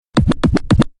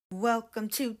Welcome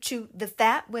to Chew the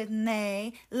Fat with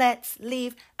me. Let's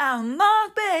leave our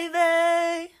mark,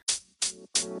 baby.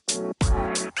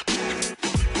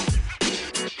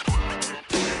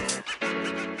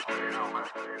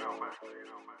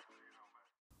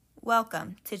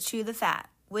 Welcome to Chew the Fat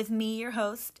with me, your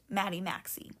host, Maddie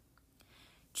Maxey.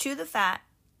 Chew the Fat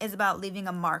is about leaving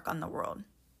a mark on the world,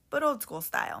 but old school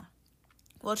style.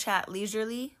 We'll chat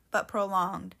leisurely but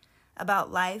prolonged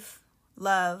about life,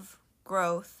 love,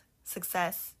 growth,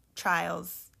 success,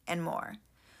 trials, and more.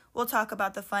 We'll talk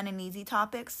about the fun and easy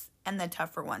topics and the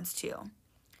tougher ones too.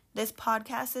 This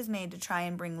podcast is made to try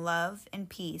and bring love and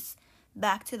peace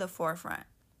back to the forefront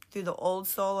through the old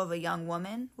soul of a young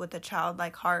woman with a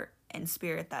childlike heart and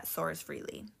spirit that soars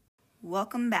freely.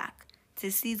 Welcome back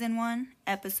to Season 1,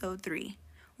 Episode 3,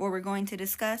 where we're going to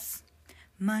discuss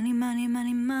money, money,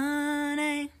 money,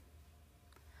 money,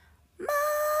 money.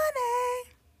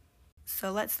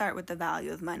 So let's start with the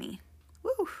value of money.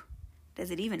 Woo!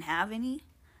 Does it even have any?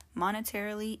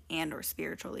 Monetarily and or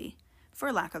spiritually,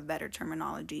 for lack of better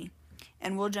terminology.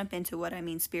 And we'll jump into what I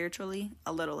mean spiritually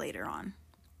a little later on.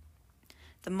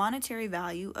 The monetary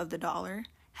value of the dollar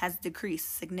has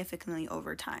decreased significantly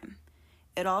over time.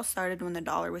 It all started when the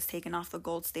dollar was taken off the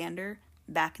gold standard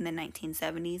back in the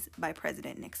 1970s by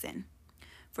President Nixon.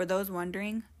 For those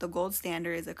wondering, the gold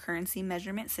standard is a currency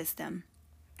measurement system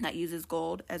that uses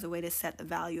gold as a way to set the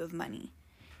value of money.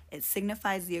 It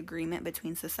signifies the agreement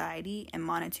between society and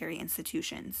monetary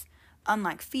institutions,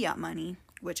 unlike fiat money,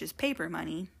 which is paper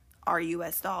money, our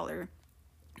US dollar,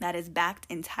 that is backed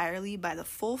entirely by the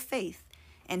full faith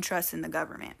and trust in the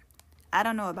government. I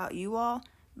don't know about you all,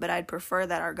 but I'd prefer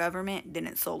that our government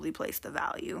didn't solely place the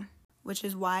value. Which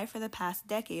is why for the past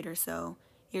decade or so,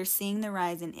 you're seeing the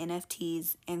rise in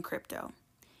NFTs and crypto.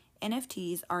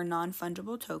 NFTs are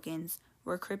non-fungible tokens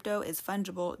where crypto is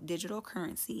fungible digital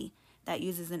currency that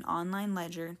uses an online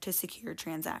ledger to secure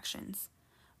transactions.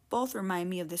 Both remind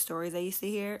me of the stories I used to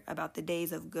hear about the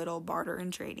days of good old barter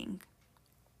and trading.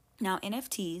 Now,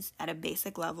 NFTs, at a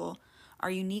basic level, are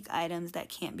unique items that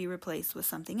can't be replaced with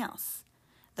something else.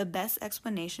 The best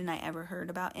explanation I ever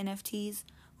heard about NFTs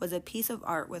was a piece of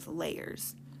art with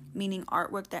layers, meaning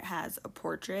artwork that has a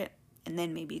portrait and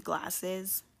then maybe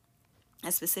glasses,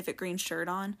 a specific green shirt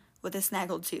on with a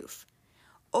snaggled tooth,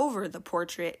 over the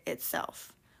portrait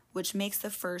itself, which makes the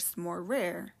first more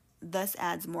rare, thus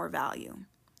adds more value.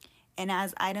 And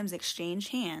as items exchange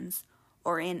hands,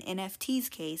 or in NFT's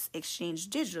case, exchange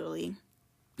digitally,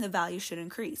 the value should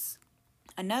increase.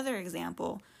 Another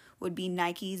example would be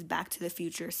Nike's Back to the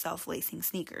Future self-lacing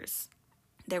sneakers.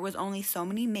 There was only so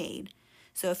many made,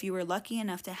 so if you were lucky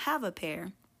enough to have a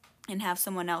pair and have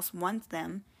someone else want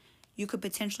them, you could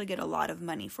potentially get a lot of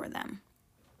money for them.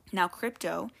 Now,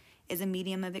 crypto is a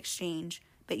medium of exchange,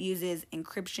 but uses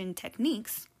encryption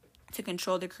techniques to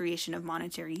control the creation of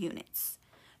monetary units.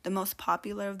 The most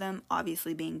popular of them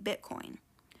obviously being Bitcoin,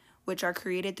 which are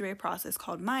created through a process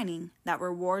called mining that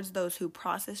rewards those who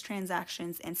process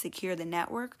transactions and secure the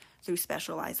network through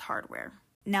specialized hardware.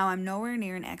 Now, I'm nowhere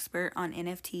near an expert on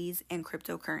NFTs and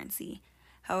cryptocurrency.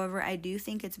 However, I do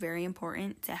think it's very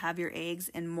important to have your eggs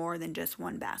in more than just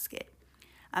one basket.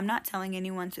 I'm not telling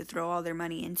anyone to throw all their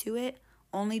money into it.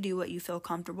 Only do what you feel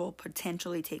comfortable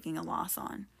potentially taking a loss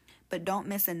on. But don't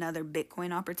miss another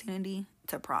Bitcoin opportunity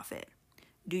to profit.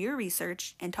 Do your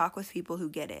research and talk with people who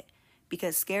get it,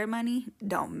 because scared money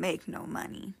don't make no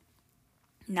money.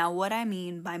 Now, what I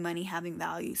mean by money having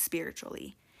value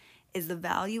spiritually is the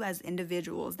value as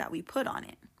individuals that we put on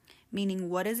it, meaning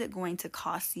what is it going to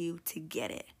cost you to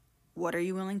get it? What are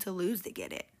you willing to lose to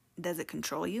get it? Does it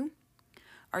control you?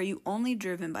 Are you only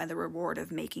driven by the reward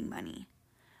of making money?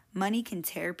 Money can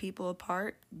tear people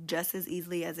apart just as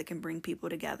easily as it can bring people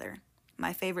together.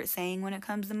 My favorite saying when it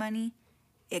comes to money,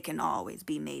 it can always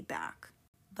be made back.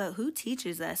 But who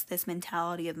teaches us this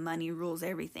mentality of money rules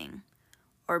everything?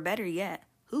 Or better yet,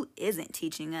 who isn't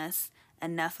teaching us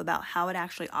enough about how it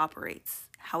actually operates,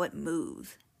 how it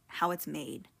moves, how it's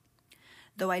made?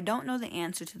 Though I don't know the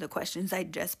answer to the questions I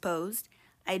just posed,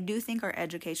 I do think our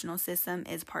educational system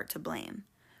is part to blame.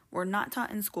 We're not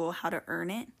taught in school how to earn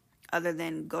it, other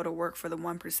than go to work for the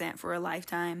 1% for a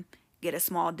lifetime, get a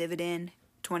small dividend,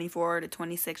 24 to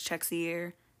 26 checks a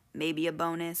year, maybe a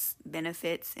bonus,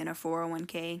 benefits, and a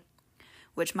 401k.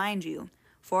 Which, mind you,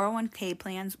 401k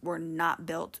plans were not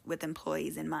built with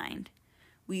employees in mind.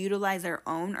 We utilize our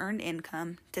own earned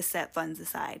income to set funds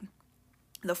aside.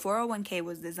 The 401k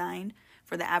was designed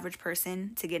for the average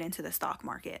person to get into the stock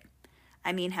market.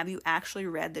 I mean, have you actually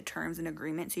read the terms and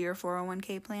agreement to your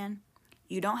 401k plan?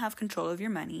 You don't have control of your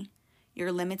money.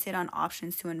 You're limited on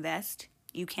options to invest.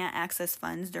 You can't access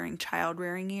funds during child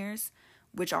rearing years,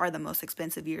 which are the most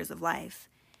expensive years of life,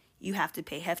 you have to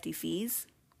pay hefty fees.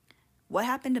 What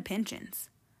happened to pensions?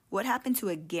 What happened to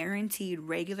a guaranteed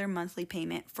regular monthly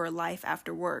payment for life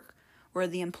after work, where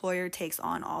the employer takes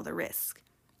on all the risk?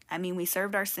 I mean, we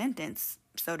served our sentence,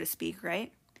 so to speak,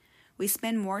 right? We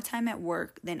spend more time at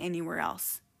work than anywhere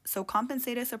else, so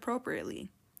compensate us appropriately.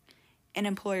 And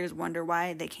employers wonder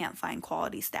why they can't find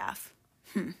quality staff.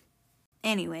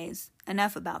 Anyways,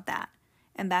 enough about that.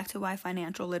 And back to why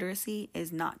financial literacy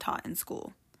is not taught in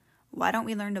school. Why don't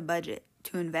we learn to budget,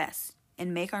 to invest,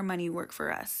 and make our money work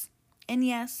for us? And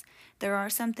yes, there are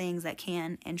some things that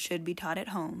can and should be taught at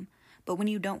home, but when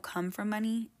you don't come from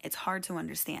money, it's hard to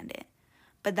understand it.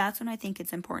 But that's when I think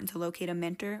it's important to locate a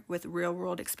mentor with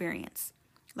real-world experience.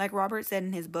 Like Robert said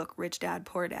in his book, Rich Dad,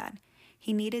 Poor Dad,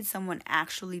 he needed someone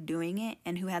actually doing it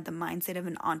and who had the mindset of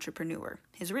an entrepreneur,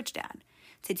 his rich dad,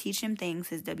 to teach him things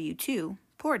his W-2,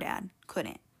 poor dad,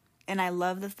 couldn't. And I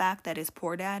love the fact that his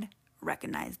poor dad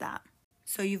recognized that.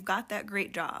 So you've got that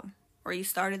great job, or you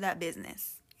started that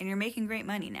business, and you're making great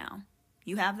money now.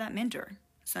 You have that mentor.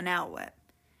 So now what?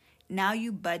 Now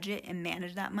you budget and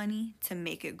manage that money to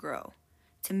make it grow,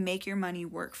 to make your money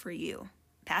work for you.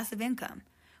 Passive income,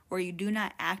 where you do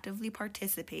not actively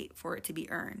participate for it to be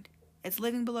earned. It's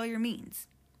living below your means.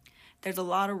 There's a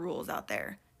lot of rules out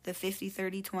there. The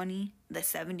 50-30-20, the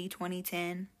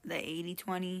 70-20-10, the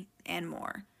 80-20, and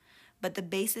more. But the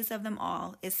basis of them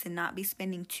all is to not be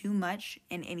spending too much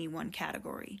in any one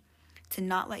category. To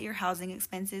not let your housing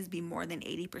expenses be more than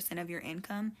 80% of your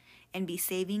income, and be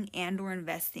saving and or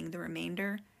investing the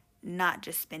remainder, not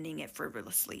just spending it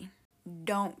frivolously.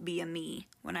 Don't be a me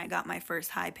when I got my first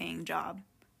high-paying job.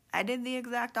 I did the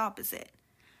exact opposite.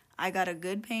 I got a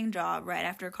good-paying job right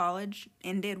after college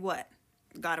and did what?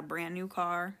 Got a brand new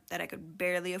car that I could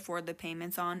barely afford the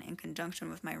payments on in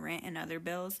conjunction with my rent and other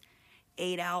bills,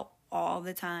 ate out all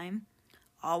the time,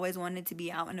 always wanted to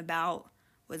be out and about,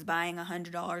 was buying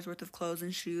 $100 worth of clothes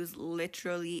and shoes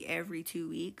literally every 2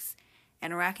 weeks,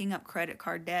 and racking up credit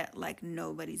card debt like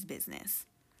nobody's business.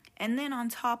 And then on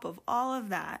top of all of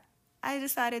that, I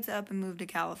decided to up and move to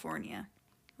California.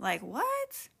 Like,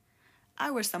 what? I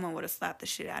wish someone would have slapped the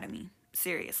shit out of me.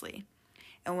 Seriously.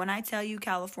 And when I tell you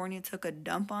California took a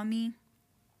dump on me,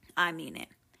 I mean it.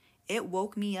 It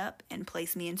woke me up and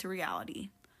placed me into reality.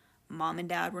 Mom and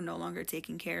dad were no longer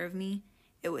taking care of me.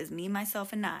 It was me,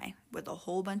 myself, and I, with a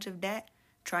whole bunch of debt,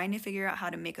 trying to figure out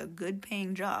how to make a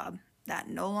good-paying job that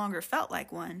no longer felt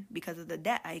like one because of the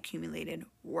debt I accumulated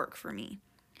work for me.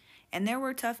 And there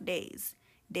were tough days.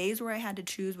 Days where I had to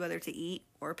choose whether to eat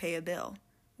or pay a bill.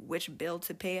 Which bill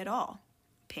to pay at all.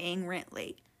 Paying rent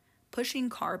late. Pushing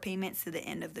car payments to the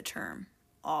end of the term.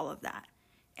 All of that.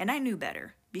 And I knew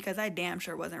better because I damn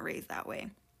sure wasn't raised that way.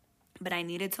 But I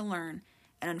needed to learn,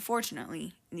 and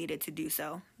unfortunately needed to do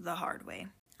so the hard way.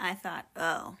 I thought,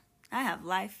 oh, I have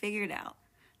life figured out.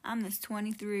 I'm this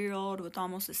 23-year-old with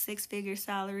almost a 6-figure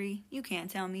salary. You can't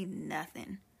tell me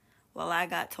nothing. Well, I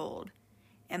got told.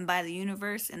 And by the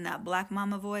universe in that black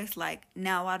mama voice, like,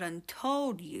 now I done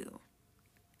told you.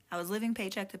 I was living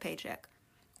paycheck to paycheck.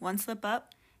 One slip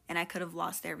up, and I could have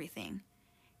lost everything.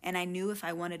 And I knew if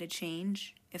I wanted to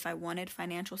change, if I wanted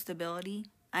financial stability,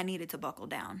 I needed to buckle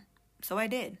down. So I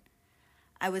did.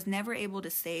 I was never able to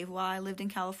save while I lived in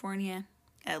California,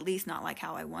 at least not like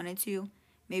how I wanted to,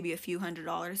 maybe a few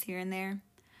 $100s here and there.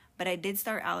 But I did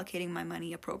start allocating my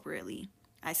money appropriately.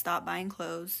 I stopped buying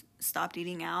clothes, stopped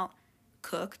eating out,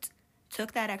 cooked,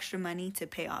 took that extra money to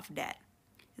pay off debt.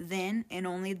 Then, and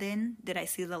only then, did I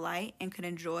see the light and could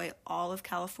enjoy all of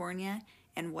California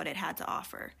and what it had to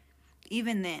offer.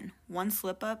 Even then, one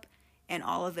slip up and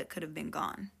all of it could have been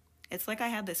gone. It's like I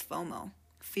had this FOMO,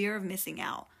 fear of missing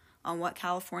out on what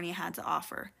California had to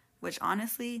offer, which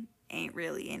honestly ain't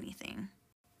really anything.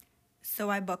 So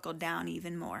I buckled down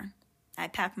even more. I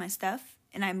packed my stuff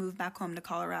and I moved back home to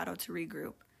Colorado to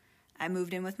regroup. I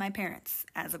moved in with my parents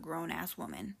as a grown-ass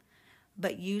woman,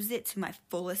 but used it to my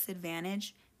fullest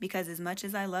advantage because as much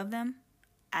as I love them,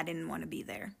 I didn't want to be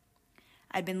there.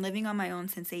 I'd been living on my own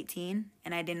since 18,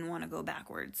 and I didn't want to go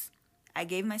backwards. I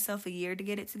gave myself a year to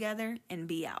get it together and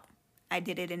be out. I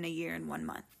did it in a year and 1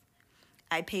 month.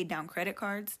 I paid down credit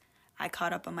cards, I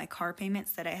caught up on my car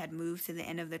payments that I had moved to the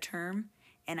end of the term,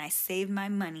 and I saved my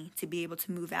money to be able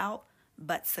to move out,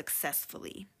 but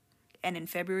successfully. And in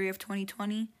February of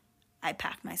 2020, I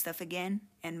packed my stuff again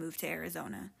and moved to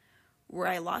Arizona, where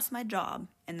I lost my job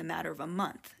in the matter of a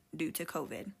month due to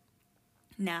COVID.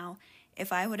 Now,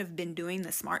 if I would have been doing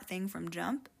the smart thing from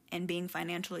jump and being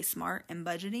financially smart and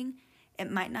budgeting,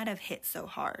 it might not have hit so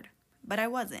hard. But I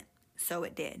wasn't, so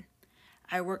it did.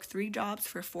 I worked 3 jobs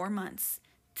for 4 months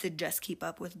to just keep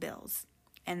up with bills.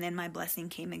 And then my blessing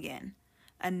came again.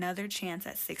 Another chance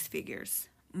at 6 figures,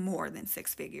 more than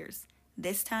 6 figures.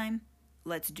 This time,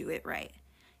 let's do it right.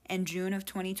 In June of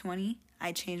 2020,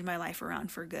 I changed my life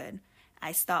around for good.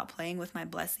 I stopped playing with my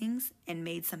blessings and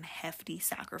made some hefty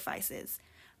sacrifices.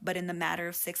 But in the matter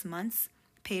of 6 months,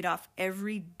 paid off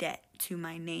every debt to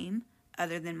my name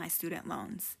other than my student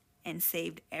loans and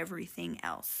saved everything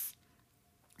else.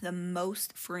 The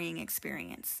most freeing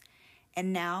experience.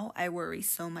 And now I worry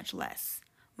so much less.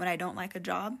 When I don't like a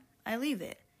job, I leave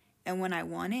it. And when I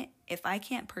want it, if I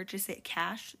can't purchase it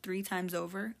cash 3 times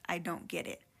over, I don't get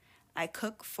it. I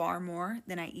cook far more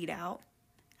than I eat out.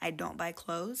 I don't buy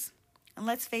clothes. And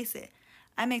let's face it,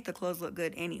 I make the clothes look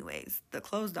good anyways. The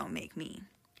clothes don't make me.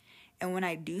 And when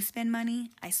I do spend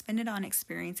money, I spend it on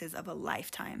experiences of a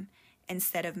lifetime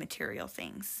instead of material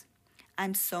things.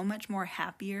 I'm so much more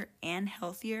happier and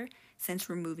healthier since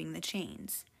removing the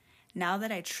chains. Now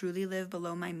that I truly live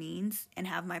below my means and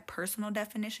have my personal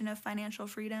definition of financial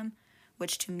freedom,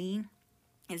 which to me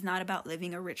is not about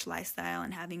living a rich lifestyle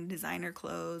and having designer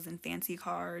clothes and fancy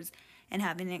cars and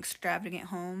having an extravagant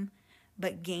home,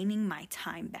 but gaining my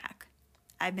time back.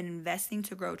 I've been investing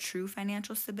to grow true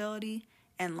financial stability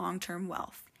and long-term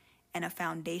wealth and a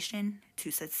foundation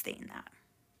to sustain that.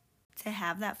 To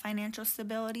have that financial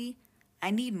stability,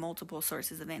 I need multiple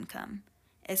sources of income,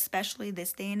 especially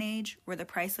this day and age where the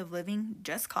price of living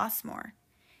just costs more.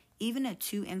 Even a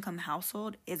 2-income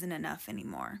household isn't enough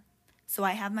anymore. So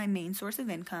I have my main source of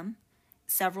income,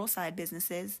 several side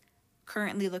businesses,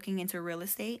 currently looking into real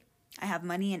estate. I have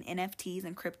money in NFTs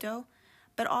and crypto,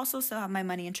 but also still have my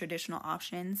money in traditional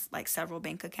options like several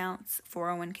bank accounts,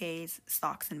 401ks,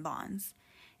 stocks, and bonds.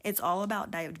 It's all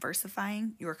about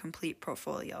diversifying your complete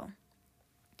portfolio.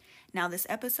 Now, this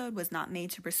episode was not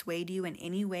made to persuade you in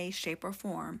any way, shape, or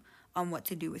form on what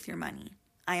to do with your money.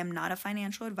 I am not a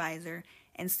financial advisor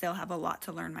and still have a lot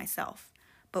to learn myself.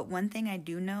 But one thing I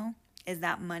do know is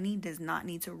that money does not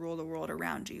need to rule the world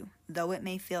around you, though it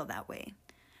may feel that way.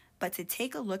 But to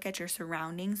take a look at your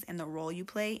surroundings and the role you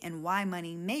play and why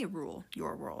money may rule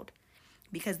your world.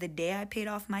 Because the day I paid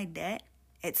off my debt,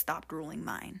 it stopped ruling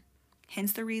mine.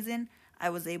 Hence the reason I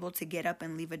was able to get up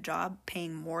and leave a job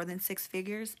paying more than 6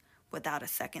 figures without a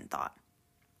second thought.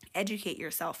 Educate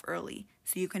yourself early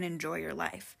so you can enjoy your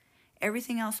life.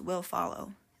 Everything else will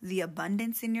follow. The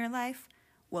abundance in your life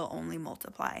will only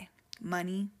multiply,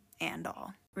 money and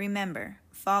all. Remember,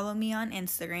 follow me on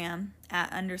Instagram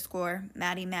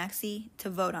 @_MaddieMaxey to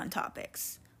vote on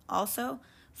topics. Also,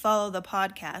 follow the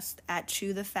podcast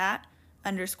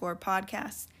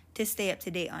 @ChewTheFat_podcast to stay up to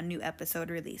date on new episode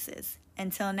releases.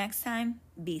 Until next time,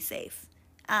 be safe.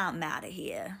 I'm out of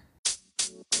here.